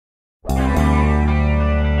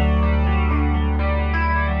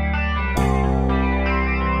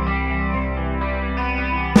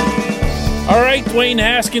right, Dwayne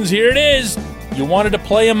Haskins, here it is. You wanted to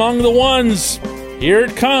play among the ones. Here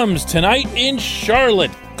it comes, tonight in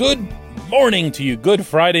Charlotte. Good morning to you. Good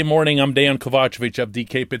Friday morning. I'm Dan Kovacevic of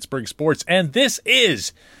DK Pittsburgh Sports, and this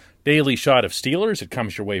is Daily Shot of Steelers. It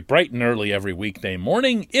comes your way bright and early every weekday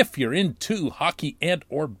morning if you're into hockey and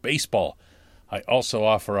or baseball. I also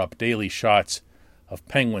offer up daily shots of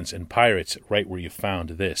Penguins and Pirates right where you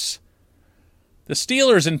found this. The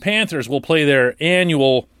Steelers and Panthers will play their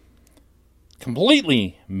annual,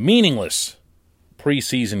 completely meaningless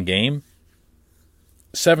preseason game.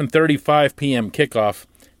 7:35 p.m. kickoff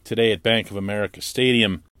today at Bank of America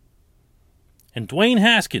Stadium. And Dwayne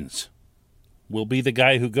Haskins will be the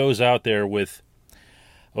guy who goes out there with,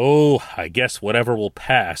 I guess whatever will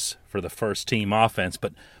pass for the first team offense.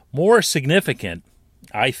 But more significant,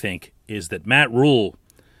 I think, is that Matt Rhule,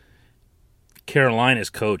 Carolina's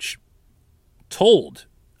coach, told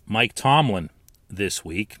Mike Tomlin this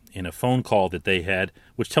week in a phone call that they had,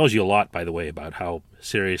 which tells you a lot, by the way, about how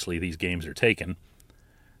seriously these games are taken.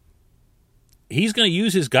 He's going to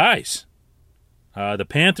use his guys. The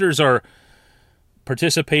Panthers are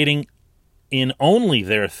participating in only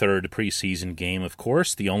their third preseason game, of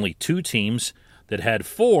course. The only two teams that had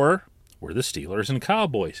four were the Steelers and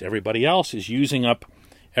Cowboys. Everybody else is using up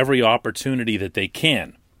every opportunity that they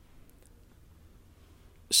can.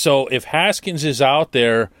 So if Haskins is out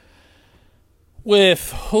there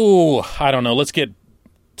with, let's get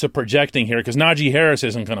to projecting here, because Najee Harris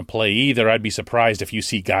isn't going to play either. I'd be surprised if you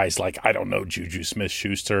see guys like, Juju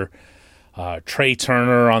Smith-Schuster, Trey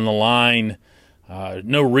Turner on the line.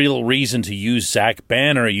 No real reason to use Zach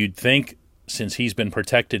Banner, you'd think, since he's been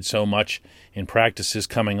protected so much in practices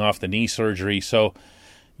coming off the knee surgery. So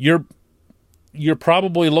you're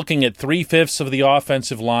probably looking at 3/5 of the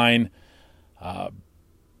offensive line,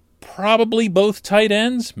 probably both tight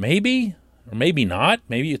ends, maybe, or maybe not.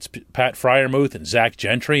 Maybe it's Pat Freiermuth and Zach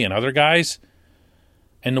Gentry and other guys.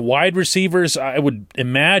 And the wide receivers, I would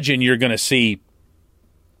imagine you're going to see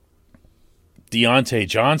Deontay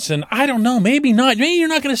Johnson. I don't know, maybe not. Maybe you're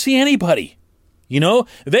not going to see anybody.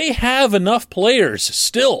 They have enough players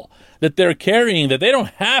still that they're carrying that they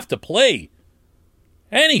don't have to play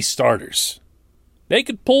any starters. They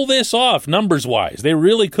could pull this off numbers-wise. They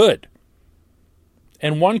really could.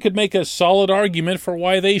 And one could make a solid argument for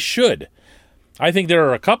why they should. I think there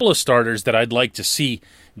are a couple of starters that I'd like to see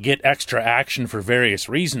get extra action for various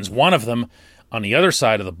reasons. One of them, on the other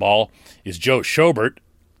side of the ball, is Joe Schobert.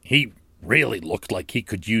 He really looked like he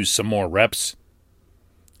could use some more reps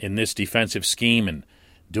in this defensive scheme and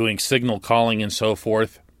doing signal calling and so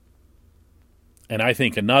forth. And I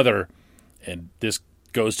think another, and this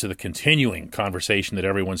goes to the continuing conversation that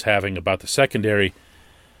everyone's having about the secondary,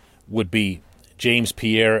 would be James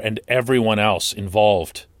Pierre and everyone else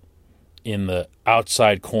involved in the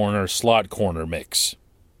outside corner, slot corner mix.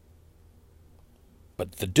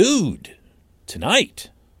 But the dude tonight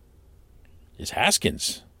is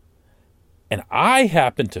Haskins. And I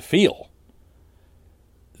happen to feel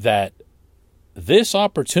that this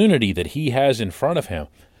opportunity that he has in front of him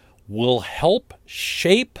will help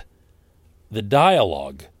shape the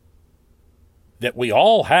dialogue that we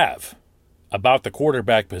all have about the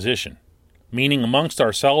quarterback position, meaning amongst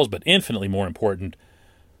ourselves, but infinitely more important,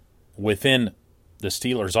 within the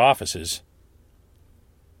Steelers' offices.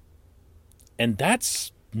 And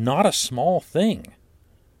that's not a small thing.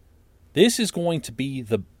 This is going to be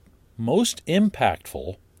the most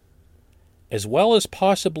impactful, as well as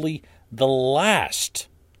possibly the last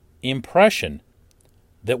impression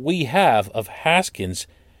that we have of Haskins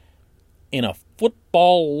in a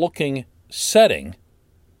football-looking setting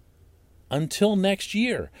until next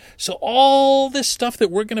year. So all this stuff that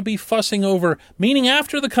we're going to be fussing over, meaning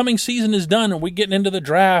after the coming season is done and we're getting into the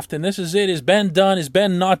draft and this is it, is Ben done, is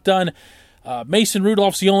Ben not done, Mason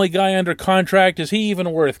Rudolph's the only guy under contract, is he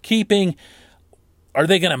even worth keeping? Are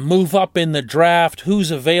they going to move up in the draft?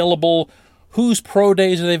 Who's available? Whose pro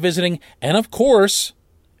days are they visiting? And of course,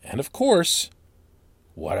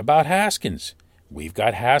 what about Haskins? We've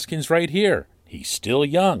got Haskins right here. He's still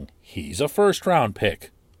young. He's a first-round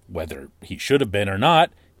pick. Whether he should have been or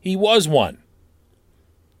not, he was one.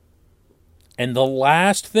 And the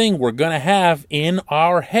last thing we're going to have in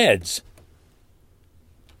our heads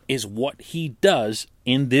is what he does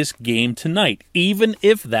in this game tonight, even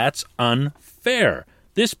if that's unfair.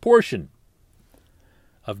 This portion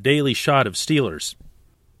of Daily Shot of Steelers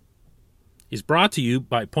is brought to you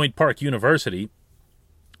by Point Park University.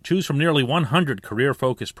 Choose from nearly 100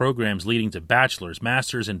 career-focused programs leading to bachelor's,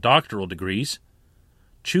 master's, and doctoral degrees.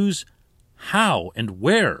 Choose how and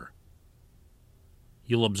where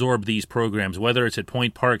you'll absorb these programs, whether it's at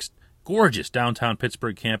Point Park's gorgeous downtown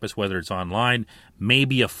Pittsburgh campus, whether it's online,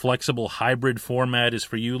 maybe a flexible hybrid format is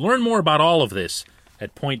for you. Learn more about all of this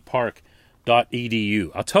at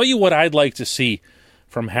pointpark.edu. I'll tell you what I'd like to see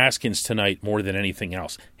from Haskins tonight more than anything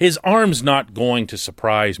else. His arm's not going to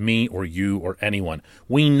surprise me or you or anyone.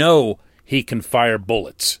 We know he can fire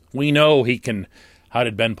bullets. We know he can, how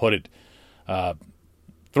did Ben put it,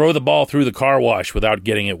 throw the ball through the car wash without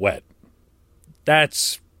getting it wet.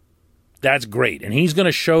 That's great, and he's going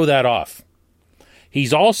to show that off.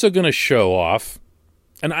 He's also going to show off,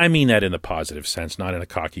 and I mean that in the positive sense, not in a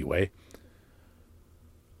cocky way,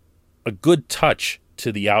 a good touch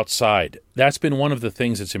to the outside. That's been one of the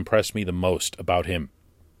things that's impressed me the most about him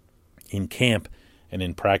in camp and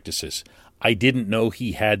in practices. I didn't know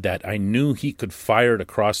he had that. I knew he could fire it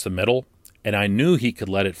across the middle, and I knew he could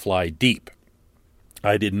let it fly deep.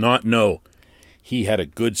 I did not know he had a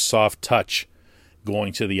good soft touch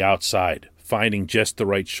going to the outside, finding just the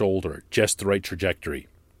right shoulder, just the right trajectory,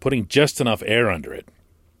 putting just enough air under it.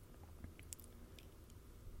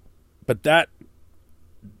 But that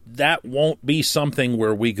won't be something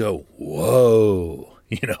where we go, whoa,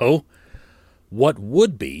 What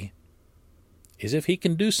would be is if he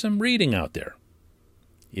can do some reading out there.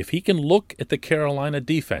 If he can look at the Carolina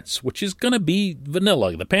defense, which is going to be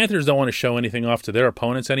vanilla. The Panthers don't want to show anything off to their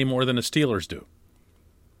opponents any more than the Steelers do.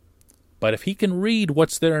 But if he can read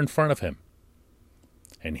what's there in front of him,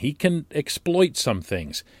 and he can exploit some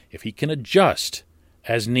things, if he can adjust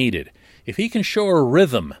as needed, if he can show a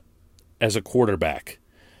rhythm as a quarterback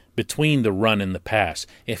between the run and the pass,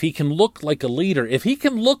 if he can look like a leader, if he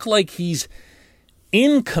can look like he's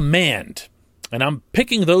in command, and I'm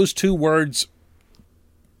picking those two words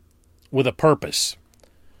with a purpose.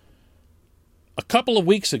 A couple of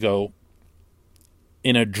weeks ago,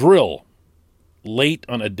 in a drill late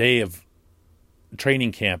on a day of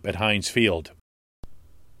training camp at Heinz Field,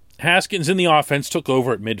 Haskins in the offense took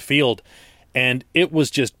over at midfield, and it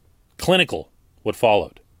was just clinical what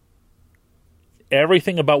followed.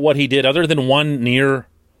 Everything about what he did, other than one near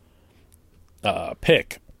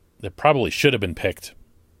pick that probably should have been picked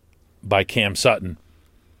by Cam Sutton,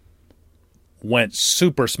 went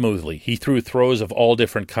super smoothly. He threw throws of all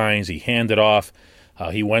different kinds. He handed off.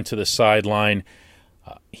 He went to the sideline.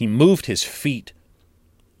 He moved his feet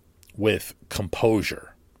with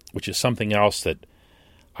composure, which is something else that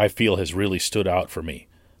I feel has really stood out for me.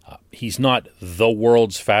 He's not the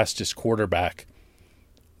world's fastest quarterback,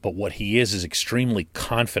 but what he is extremely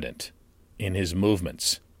confident in his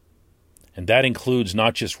movements. And that includes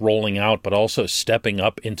not just rolling out, but also stepping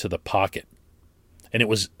up into the pocket. And it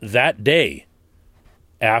was that day,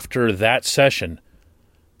 after that session,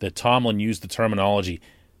 that Tomlin used the terminology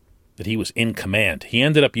that he was in command. He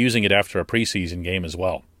ended up using it after a preseason game as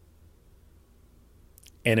well.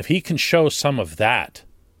 And if he can show some of that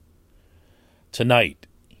tonight,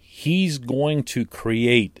 he's going to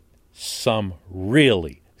create some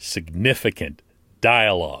really significant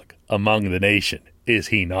dialogue among the nation, is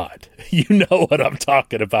he not? You know what I'm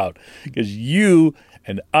talking about, because you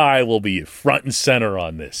and I will be front and center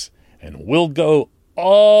on this, and we'll go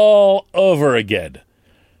all over again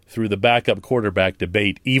through the backup quarterback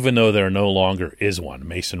debate, even though there no longer is one.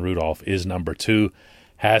 Mason Rudolph is number 2.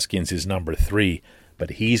 Haskins is number 3.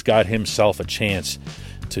 But he's got himself a chance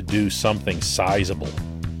to do something sizable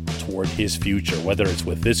toward his future, whether it's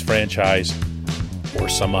with this franchise or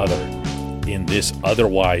some other, in this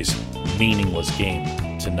otherwise meaningless game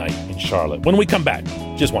tonight in Charlotte. When we come back,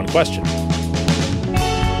 just one question.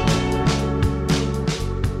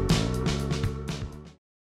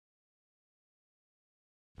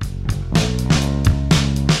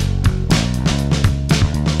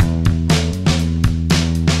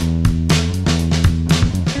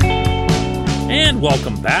 And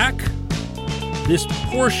welcome back. This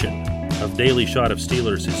portion of Daily Shot of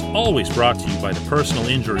Steelers is always brought to you by the personal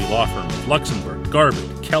injury law firm of Luxembourg,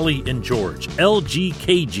 Garbutt, Kelly, and George,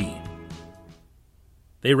 LGKG.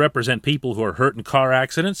 They represent people who are hurt in car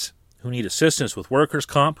accidents, who need assistance with workers'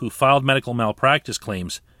 comp, who filed medical malpractice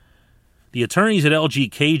claims. The attorneys at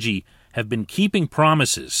LGKG have been keeping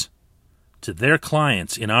promises to their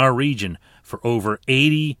clients in our region for over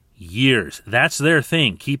 80 years. That's their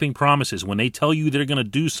thing, keeping promises. When they tell you they're going to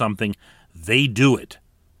do something, they do it.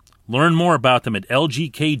 Learn more about them at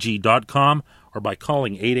lgkg.com or by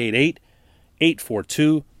calling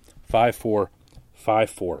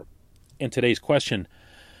 888-842-5454. And today's question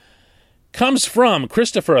comes from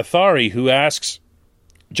Christopher Athari, who asks,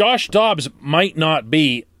 Josh Dobbs might not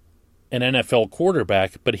be an NFL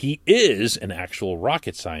quarterback, but he is an actual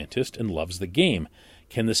rocket scientist and loves the game.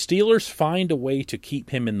 Can the Steelers find a way to keep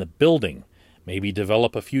him in the building? maybe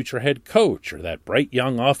develop a future head coach or that bright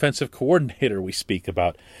young offensive coordinator we speak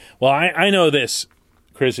about. Well, I know this,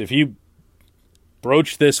 Chris, if you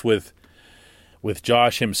broach this with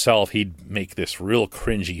Josh himself, he'd make this real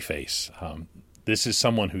cringy face. This is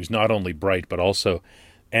someone who's not only bright, but also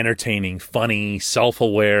entertaining, funny,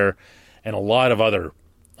 self-aware, and a lot of other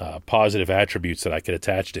positive attributes that I could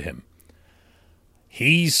attach to him.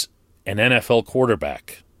 He's an NFL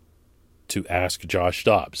quarterback, to ask Josh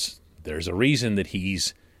Dobbs. There's a reason that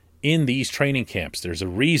he's in these training camps. There's a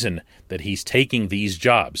reason that he's taking these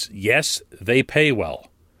jobs. Yes, they pay well.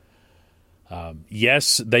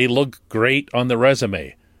 Yes, they look great on the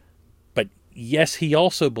resume. But yes, he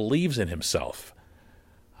also believes in himself.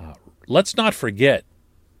 Let's not forget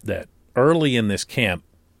that early in this camp,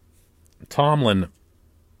 Tomlin,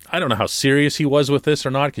 I don't know how serious he was with this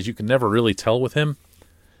or not, because you can never really tell with him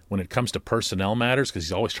when it comes to personnel matters, because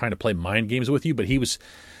he's always trying to play mind games with you, but he was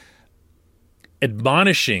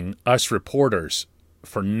admonishing us reporters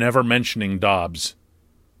for never mentioning Dobbs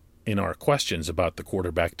in our questions about the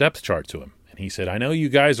quarterback depth chart to him. And he said, I know you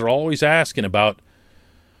guys are always asking about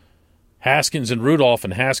Haskins and Rudolph,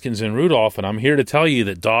 and I'm here to tell you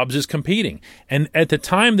that Dobbs is competing. And at the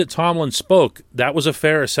time that Tomlin spoke, that was a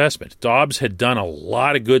fair assessment. Dobbs had done a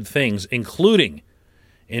lot of good things, including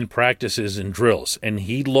in practices and drills, and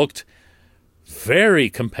he looked very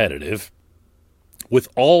competitive with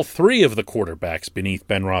all three of the quarterbacks beneath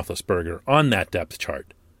Ben Roethlisberger on that depth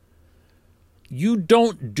chart. You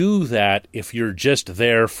don't do that if you're just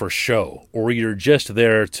there for show, or you're just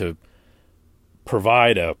there to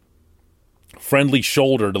provide a friendly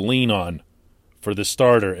shoulder to lean on for the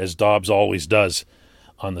starter, as Dobbs always does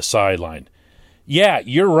on the sideline. Yeah,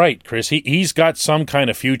 you're right, Chris. He's got some kind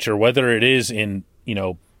of future, whether it is in,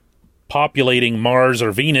 populating Mars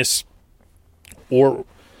or Venus, or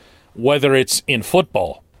whether it's in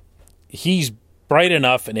football. He's bright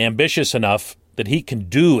enough and ambitious enough that he can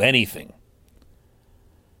do anything.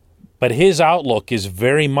 But his outlook is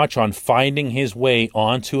very much on finding his way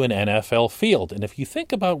onto an NFL field. And if you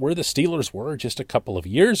think about where the Steelers were just a couple of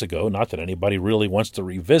years ago, not that anybody really wants to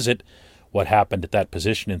revisit what happened at that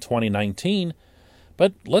position in 2019,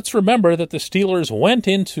 but let's remember that the Steelers went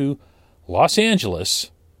into Los Angeles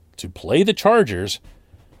to play the Chargers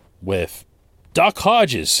with Duck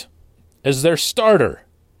Hodges as their starter,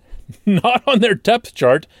 not on their depth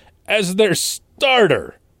chart, as their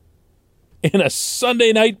starter in a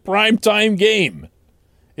Sunday night primetime game,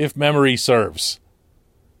 if memory serves.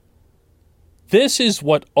 This is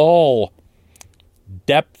what all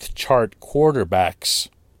depth chart quarterbacks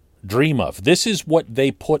dream of. This is what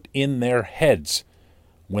they put in their heads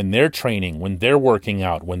when they're training, when they're working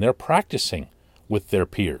out, when they're practicing with their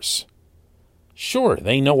peers. Sure,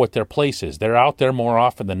 they know what their place is. They're out there more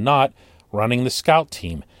often than not running the scout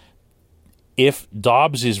team. If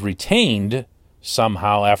Dobbs is retained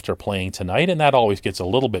somehow after playing tonight, and that always gets a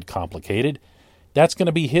little bit complicated, that's going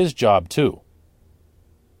to be his job too.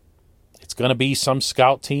 It's going to be some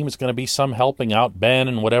scout team. It's going to be some helping out Ben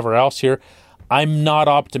and whatever else here. I'm not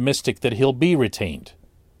optimistic that he'll be retained,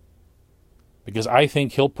 because I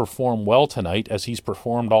think he'll perform well tonight, as he's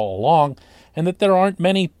performed all along, and that there aren't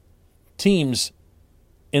many teams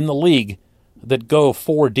in the league that go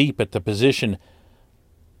 4 deep at the position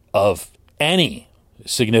of any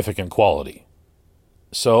significant quality.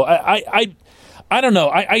 So I don't know.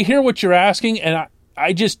 I hear what you're asking, and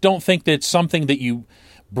I just don't think that's something that you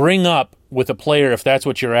bring up with a player if that's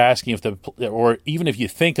what you're asking, or even if you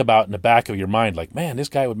think about in the back of your mind, like, man, this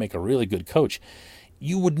guy would make a really good coach.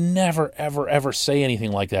 You would never, ever, ever say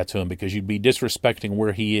anything like that to him, because you'd be disrespecting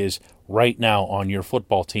where he is right now on your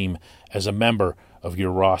football team as a member of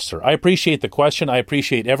your roster. I appreciate the question. I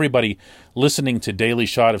appreciate everybody listening to Daily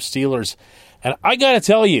Shot of Steelers. And I got to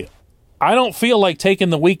tell you, I don't feel like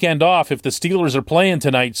taking the weekend off if the Steelers are playing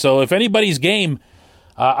tonight. So if anybody's game,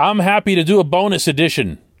 I'm happy to do a bonus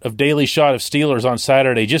edition of Daily Shot of Steelers on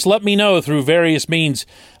Saturday. Just let me know through various means,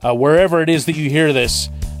 wherever it is that you hear this.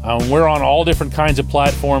 We're on all different kinds of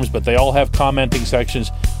platforms, but they all have commenting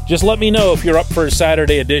sections. Just let me know if you're up for a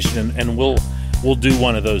Saturday edition, and we'll do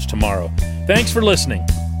one of those tomorrow. Thanks for listening.